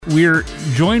We're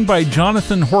joined by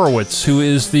Jonathan Horowitz, who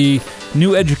is the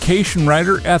new education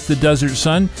writer at the Desert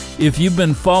Sun. If you've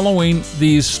been following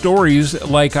these stories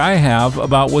like I have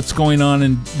about what's going on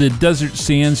in the Desert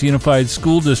Sands Unified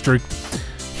School District,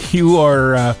 you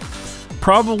are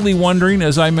probably wondering,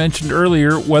 as I mentioned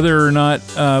earlier, whether or not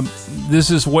this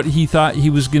is what he thought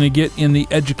he was going to get in the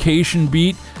education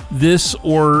beat, this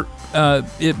or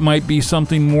it might be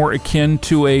something more akin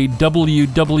to a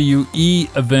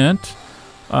WWE event.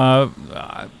 I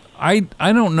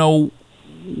don't know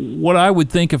what I would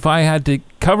think if I had to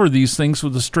cover these things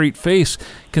with a straight face,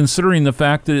 considering the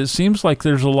fact that it seems like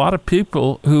there's a lot of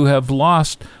people who have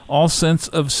lost all sense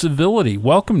of civility.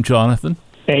 Welcome, Jonathan.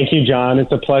 Thank you, John.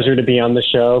 It's a pleasure to be on the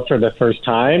show for the first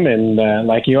time. And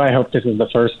like you, I hope this is the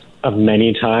first of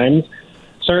many times.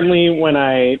 Certainly, when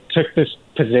I took this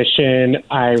position,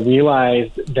 I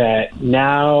realized that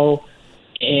now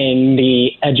in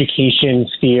the education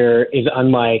sphere is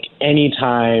unlike any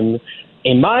time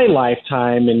in my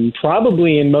lifetime, and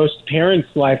probably in most parents'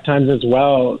 lifetimes as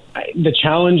well. The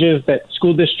challenges that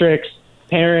school districts,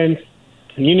 parents,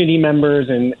 community members,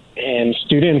 and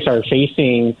students are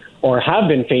facing or have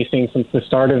been facing since the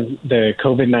start of the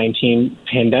COVID-19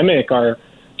 pandemic are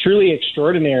truly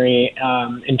extraordinary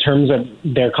in terms of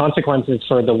their consequences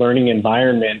for the learning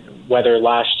environment, whether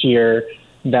last year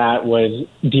that was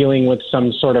dealing with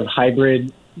some sort of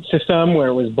hybrid system where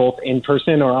it was both in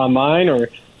person or online, or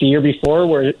the year before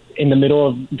where in the middle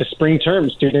of the spring term,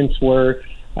 students were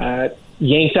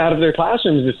yanked out of their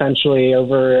classrooms essentially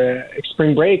over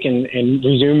spring break and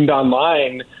resumed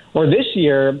online, or this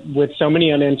year with so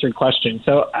many unanswered questions.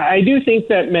 So I do think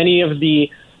that many of the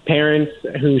parents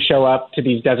who show up to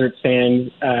these Desert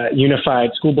Sands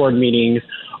Unified School Board meetings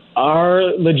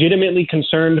are legitimately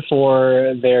concerned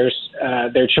for their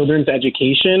children's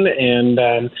education.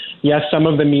 And yes, some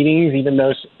of the meetings, even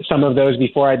though some of those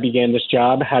before I began this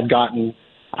job had gotten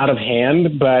out of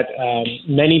hand, but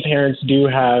many parents do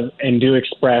have and do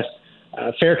express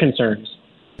fair concerns.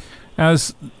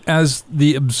 As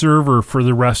the observer for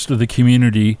the rest of the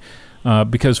community,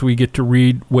 because we get to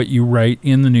read what you write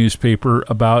in the newspaper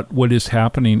about what is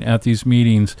happening at these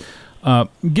meetings,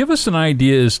 give us an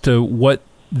idea as to what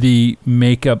the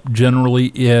makeup generally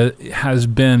has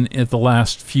been at the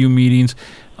last few meetings,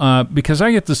 because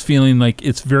I get this feeling like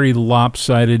it's very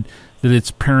lopsided, that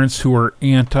it's parents who are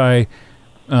anti-mask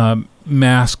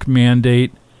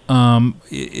mandate.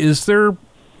 Is there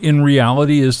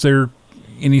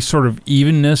any sort of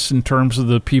evenness in terms of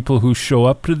the people who show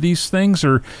up to these things,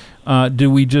 or do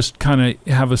we just kind of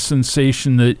have a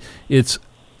sensation that it's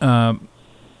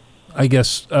I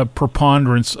guess, a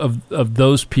preponderance of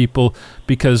those people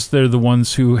because they're the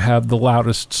ones who have the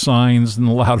loudest signs and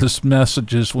the loudest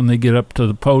messages when they get up to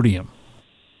the podium?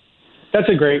 That's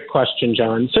a great question,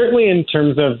 John. Certainly in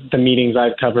terms of the meetings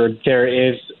I've covered, there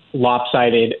is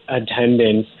lopsided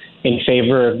attendance in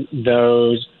favor of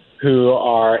those who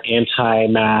are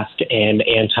anti-mask and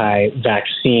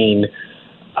anti-vaccine.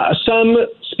 Some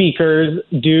speakers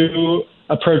do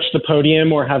approach the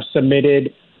podium or have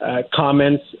submitted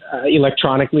comments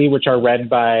electronically, which are read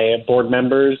by board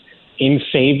members in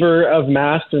favor of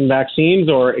masks and vaccines,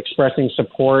 or expressing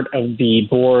support of the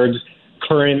board's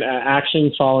current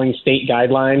action following state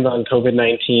guidelines on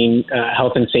COVID-19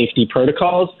 health and safety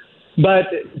protocols. But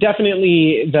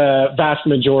definitely the vast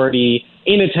majority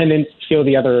in attendance feel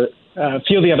the other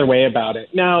way about it.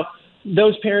 Now,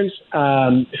 those parents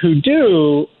who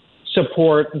do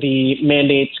support the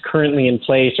mandates currently in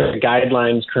place or the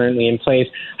guidelines currently in place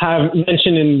have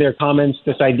mentioned in their comments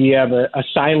this idea of a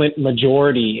silent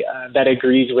majority that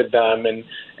agrees with them. And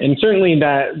certainly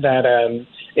that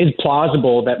is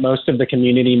plausible that most of the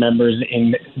community members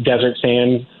in Desert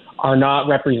Sands are not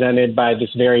represented by this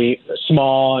very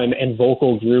small and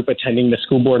vocal group attending the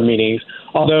school board meetings,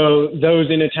 although those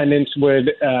in attendance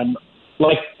would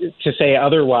like to say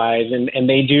otherwise, and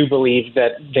they do believe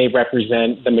that they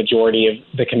represent the majority of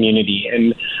the community.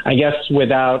 And I guess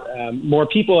without more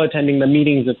people attending the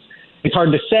meetings, it's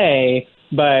hard to say,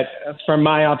 but from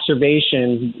my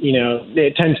observations,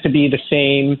 it tends to be the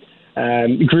same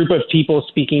group of people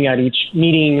speaking at each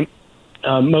meeting,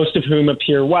 most of whom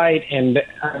appear white. And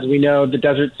as we know, the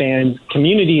Desert Sands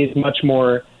community is much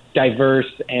more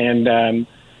diverse and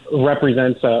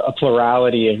represents a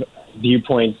plurality of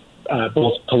viewpoints,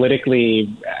 both politically,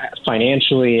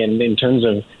 financially, and in terms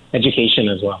of education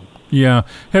as well. Yeah.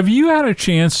 Have you had a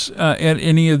chance at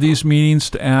any of these meetings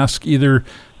to ask either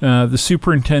the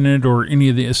superintendent or any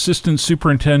of the assistant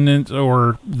superintendents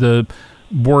or the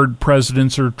board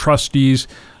presidents or trustees?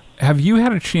 Have you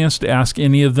had a chance to ask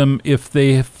any of them if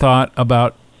they have thought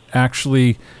about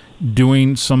actually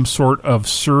doing some sort of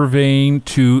surveying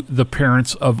to the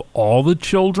parents of all the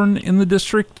children in the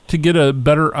district to get a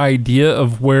better idea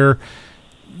of where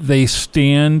they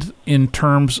stand in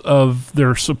terms of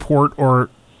their support or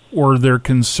their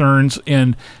concerns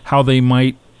and how they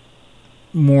might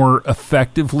more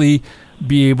effectively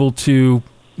be able to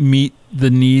meet the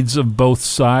needs of both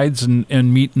sides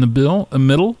and meet in the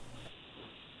middle?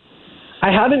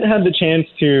 I haven't had the chance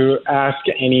to ask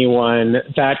anyone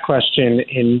that question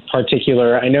in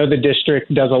particular. I know the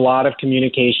district does a lot of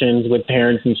communications with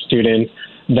parents and students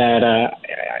that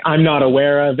I'm not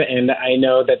aware of, and I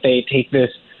know that they take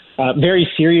this very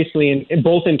seriously,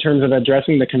 both in terms of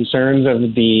addressing the concerns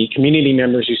of the community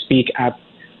members who speak at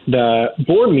the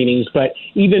board meetings, but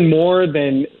even more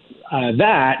than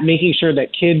that, making sure that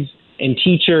kids and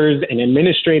teachers and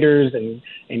administrators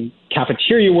and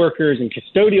cafeteria workers and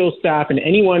custodial staff and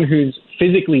anyone who's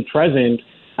physically present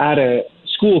at a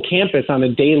school campus on a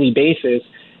daily basis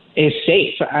is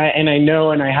safe. And I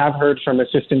know, and I have heard from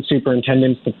assistant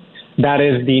superintendents that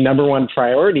is the number one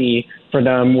priority for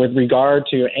them with regard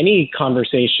to any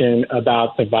conversation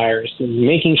about the virus,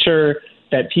 making sure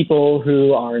that people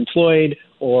who are employed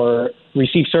or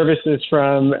receive services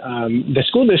from the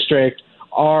school district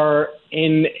are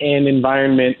in an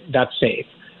environment that's safe.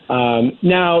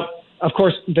 Now, of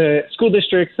course, the school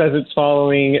district says it's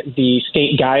following the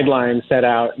state guidelines set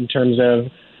out in terms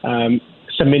of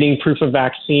submitting proof of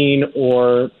vaccine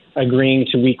or agreeing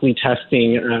to weekly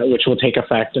testing, which will take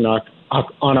effect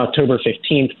on October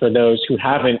 15th for those who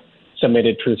haven't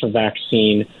submitted proof of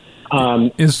vaccine.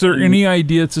 Is there any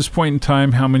idea at this point in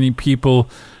time how many people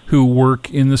who work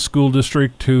in the school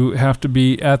district who have to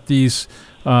be at these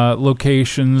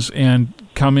locations and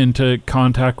come into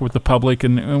contact with the public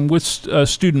and with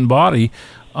student body,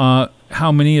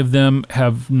 how many of them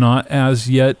have not as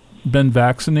yet been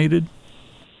vaccinated?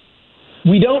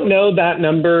 We don't know that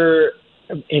number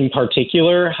in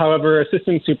particular. However,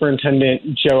 Assistant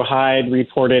Superintendent Joe Hyde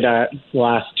reported at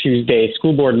last Tuesday's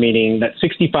school board meeting that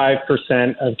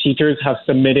 65% of teachers have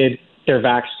submitted their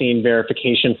vaccine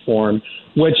verification form,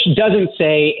 which doesn't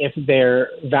say if they're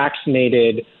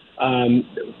vaccinated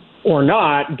or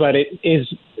not, but it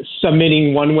is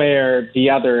submitting one way or the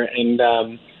other, and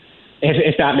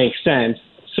if that makes sense.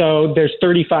 So there's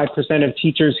 35% of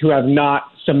teachers who have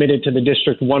not submitted to the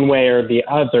district one way or the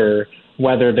other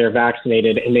whether they're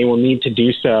vaccinated, and they will need to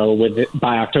do so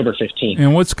by October 15th.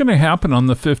 And what's going to happen on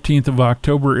the 15th of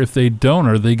October if they don't?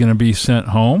 Are they going to be sent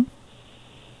home?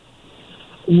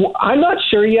 I'm not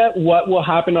sure yet what will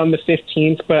happen on the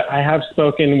 15th, but I have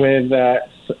spoken with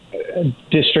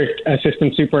district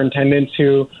assistant superintendents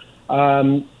who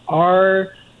are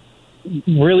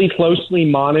really closely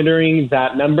monitoring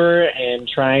that number and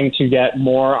trying to get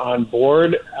more on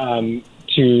board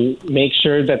to make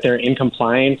sure that they're in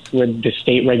compliance with the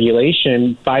state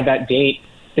regulation. By that date,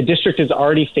 the district is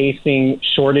already facing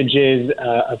shortages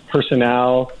of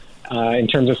personnel in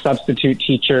terms of substitute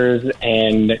teachers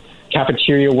and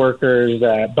cafeteria workers,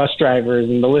 bus drivers,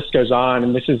 and the list goes on.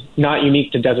 And this is not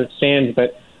unique to Desert Sands,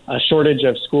 but a shortage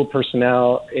of school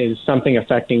personnel is something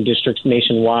affecting districts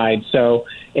nationwide. So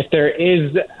if there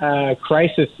is a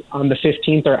crisis on the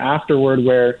 15th or afterward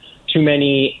where too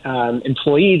many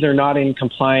employees are not in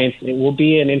compliance, it will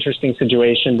be an interesting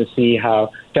situation to see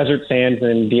how Desert Sands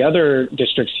and the other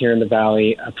districts here in the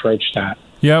Valley approach that.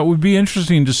 Yeah, it would be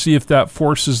interesting to see if that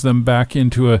forces them back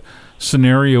into a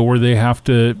scenario where they have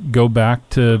to go back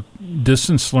to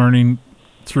distance learning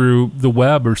through the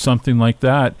web or something like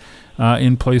that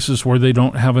in places where they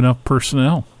don't have enough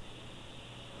personnel.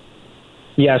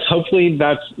 Yes, hopefully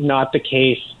that's not the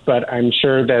case, but I'm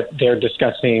sure that they're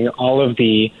discussing all of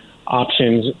the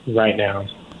options right now.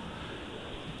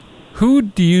 Who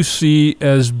do you see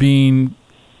as being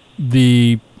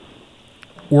the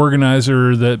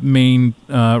organizer, the main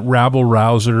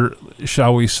rabble-rouser,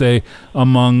 shall we say,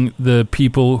 among the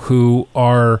people who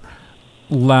are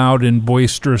loud and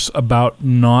boisterous about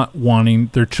not wanting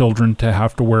their children to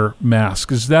have to wear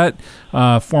masks? Is that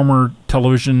former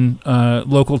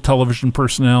local television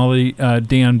personality,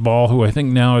 Dan Ball, who I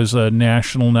think now is a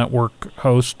national network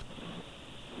host?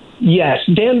 Yes,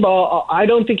 Dan Ball, I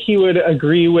don't think he would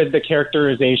agree with the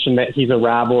characterization that he's a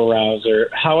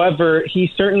rabble-rouser. However,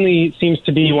 he certainly seems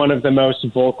to be one of the most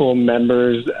vocal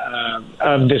members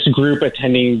of this group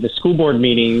attending the school board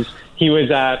meetings. He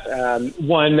was at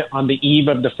one on the eve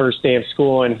of the first day of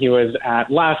school, and he was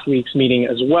at last week's meeting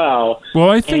as well.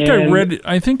 Well, I think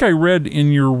I read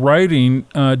in your writing,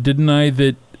 didn't I,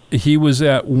 that he was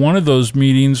at one of those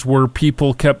meetings where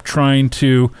people kept trying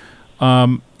to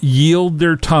yield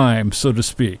their time, so to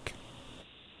speak.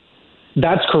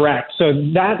 That's correct. So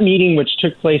that meeting, which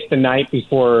took place the night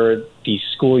before the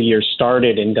school year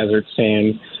started in Desert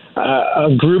Sands,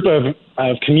 a group of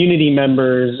community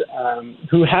members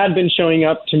who had been showing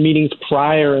up to meetings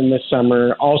prior in the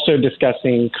summer, also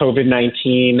discussing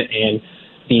COVID-19 and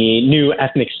the new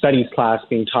ethnic studies class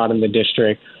being taught in the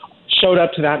district, showed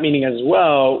up to that meeting as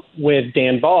well with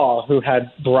Dan Ball, who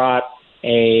had brought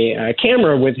a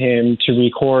camera with him to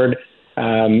record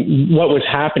what was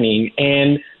happening.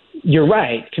 And you're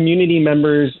right, community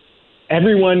members,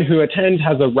 everyone who attends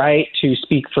has a right to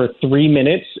speak for 3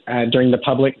 minutes during the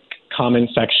public comment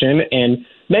section. And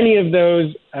many of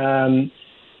those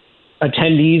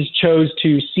attendees chose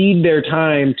to cede their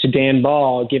time to Dan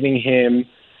Ball, giving him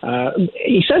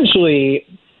essentially,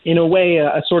 in a way,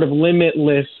 a sort of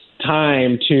limitless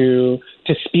time to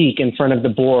speak in front of the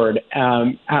board.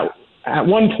 At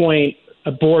one point,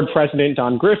 a board president,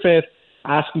 Don Griffith,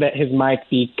 asked that his mic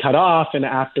be cut off, and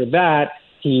after that,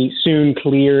 he soon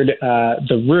cleared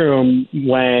the room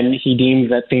when he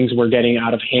deemed that things were getting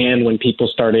out of hand, when people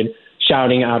started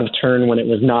shouting out of turn when it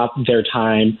was not their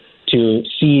time to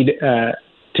cede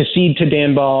to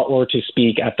Dan Ball or to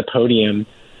speak at the podium.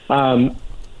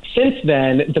 Since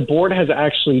then, the board has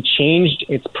actually changed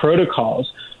its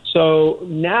protocols. So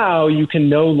now you can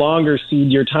no longer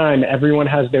cede your time. Everyone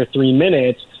has their 3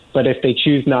 minutes, but if they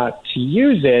choose not to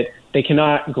use it, they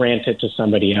cannot grant it to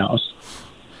somebody else.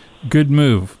 Good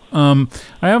move. I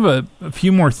have a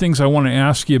few more things I want to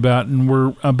ask you about, and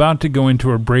we're about to go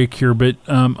into a break here, but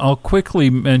I'll quickly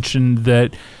mention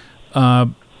that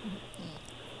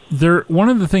one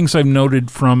of the things I've noted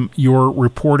from your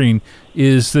reporting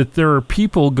is that there are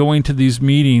people going to these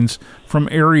meetings from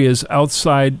areas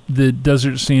outside the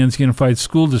Desert Sands Unified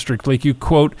School District. Like you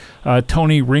quote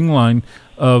Tony Ringline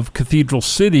of Cathedral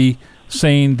City,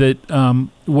 saying that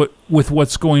with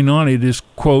what's going on, it is,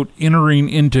 quote, entering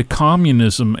into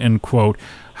communism, end quote.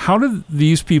 How do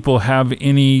these people have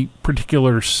any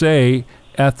particular say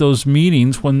at those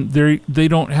meetings when they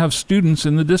don't have students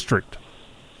in the district?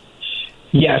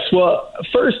 Yes. Well,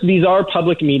 first, these are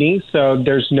public meetings, so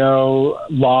there's no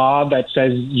law that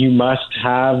says you must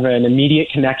have an immediate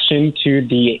connection to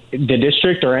the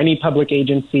district or any public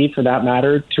agency, for that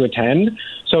matter, to attend.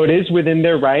 So it is within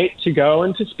their right to go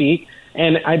and to speak.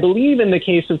 And I believe in the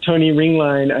case of Tony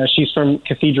Ringline, she's from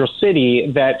Cathedral City,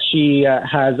 that she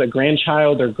has a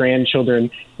grandchild or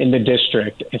grandchildren in the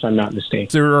district, if I'm not mistaken.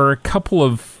 There are a couple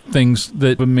of things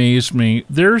that amazed me.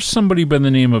 There's somebody by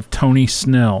the name of Tony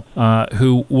Snell,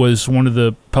 who was one of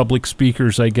the public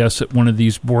speakers, I guess, at one of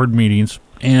these board meetings.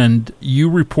 And you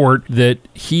report that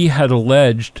he had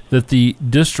alleged that the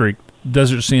district,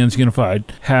 Desert Sands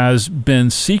Unified, has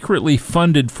been secretly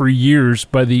funded for years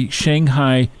by the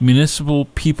Shanghai Municipal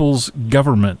People's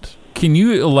Government. Can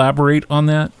you elaborate on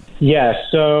that? Yes.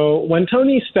 So when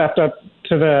Tony stepped up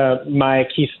to the mic,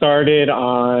 he started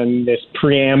on this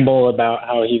preamble about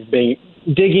how he's been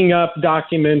digging up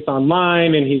documents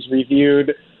online, and he's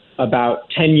reviewed about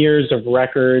 10 years of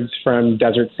records from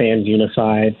Desert Sands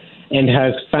Unified and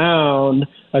has found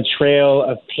a trail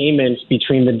of payments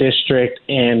between the district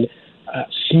and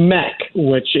SMEC,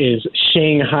 which is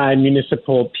Shanghai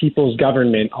Municipal People's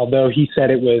Government, although he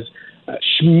said it was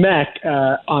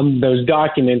SMEC on those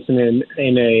documents in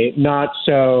a not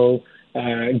so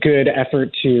good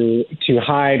effort to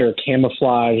hide or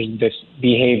camouflage this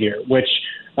behavior, which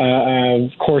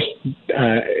of course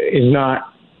is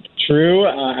not true.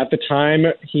 At the time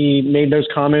he made those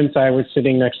comments, I was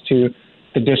sitting next to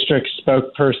the district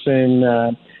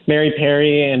spokesperson, Mary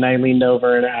Perry, and I leaned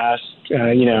over and asked,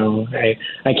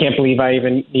 I can't believe I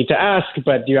even need to ask,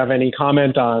 but do you have any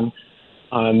comment on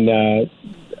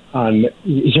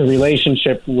your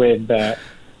relationship with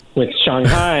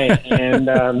Shanghai? And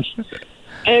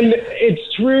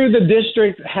it's true, the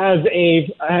district has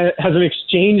an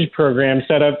exchange program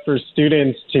set up for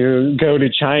students to go to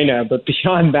China, but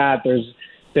beyond that,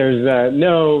 there's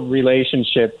no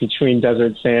relationship between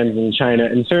Desert Sands and China,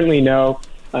 and certainly no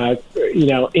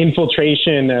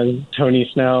infiltration, as Tony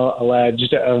Snell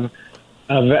alleged, of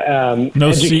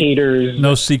educators.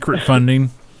 No secret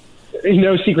funding.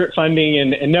 No secret funding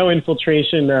and no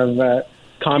infiltration of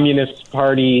Communist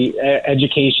Party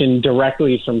education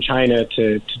directly from China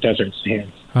to Desert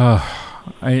Sands.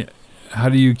 How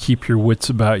do you keep your wits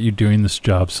about you doing this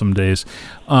job some days?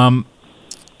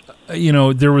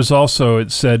 There was also,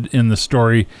 it said in the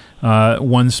story,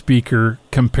 one speaker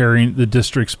comparing the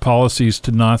district's policies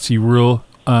to Nazi rule,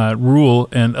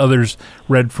 and others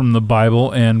read from the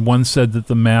Bible, and one said that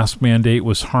the mask mandate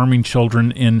was harming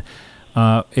children in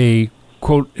a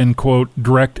quote-unquote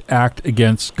direct act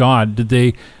against God. Did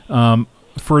they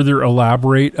further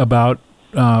elaborate about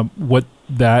what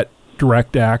that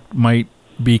direct act might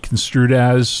be construed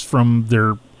as from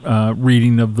their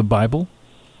reading of the Bible?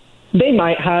 They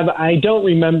might have. I don't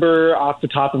remember off the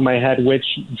top of my head which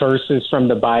verses from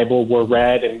the Bible were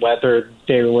read and whether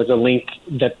there was a link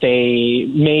that they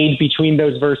made between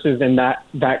those verses and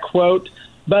that quote.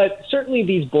 But certainly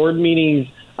these board meetings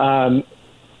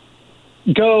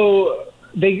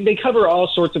they cover all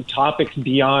sorts of topics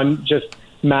beyond just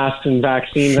masks and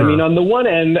vaccines. Sure. I mean, on the one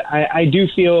end, I do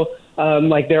feel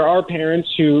like there are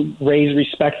parents who raise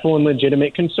respectful and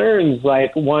legitimate concerns,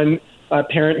 like one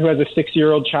parent who has a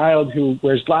 6-year-old child who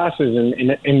wears glasses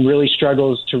and really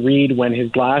struggles to read when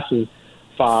his glasses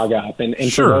fog up. And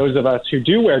Sure. For those of us who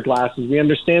do wear glasses, we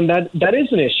understand that that is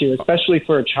an issue, especially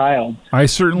for a child. I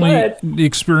certainly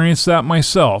experienced that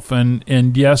myself.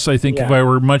 And yes, I think if I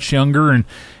were much younger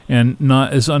and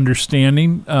not as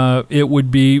understanding, it would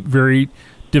be very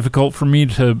difficult for me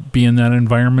to be in that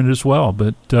environment as well.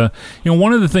 But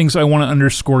one of the things I want to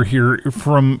underscore here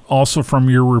from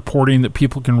your reporting that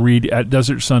people can read at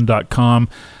desertsun.com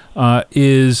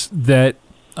is that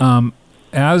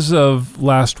as of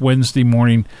last Wednesday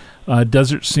morning,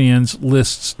 Desert Sands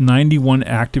lists 91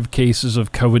 active cases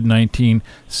of COVID-19,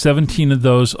 17 of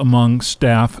those among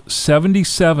staff,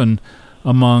 77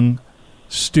 among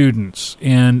students.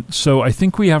 And so I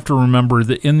think we have to remember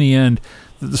that in the end,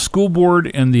 the school board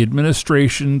and the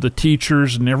administration, the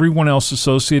teachers, and everyone else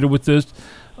associated with this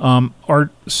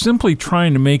are simply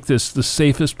trying to make this the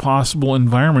safest possible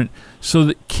environment so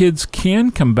that kids can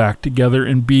come back together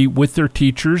and be with their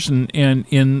teachers and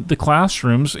in the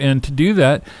classrooms. And to do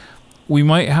that, we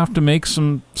might have to make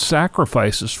some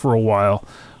sacrifices for a while.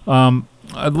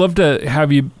 I'd love to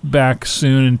have you back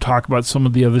soon and talk about some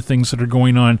of the other things that are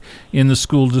going on in the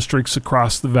school districts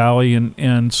across the valley,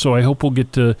 and so I hope we'll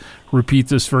get to repeat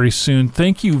this very soon.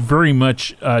 Thank you very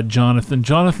much, Jonathan.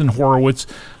 Jonathan Horowitz,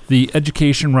 the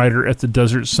education writer at the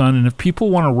Desert Sun. And if people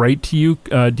want to write to you,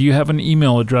 do you have an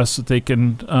email address that they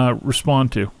can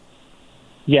respond to?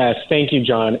 Yes, thank you,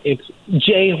 John. It's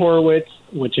J Horowitz,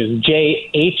 which is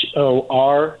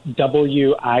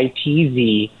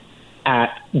JHORWITZ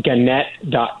at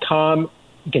Gannett.com.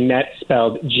 Gannett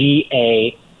spelled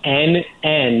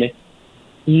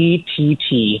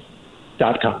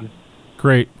GANNETT.com.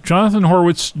 Great. Jonathan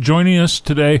Horowitz joining us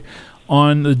today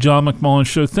on the John McMullen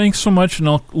Show. Thanks so much, and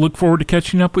I'll look forward to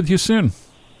catching up with you soon.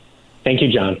 Thank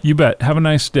you, John. You bet. Have a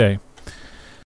nice day.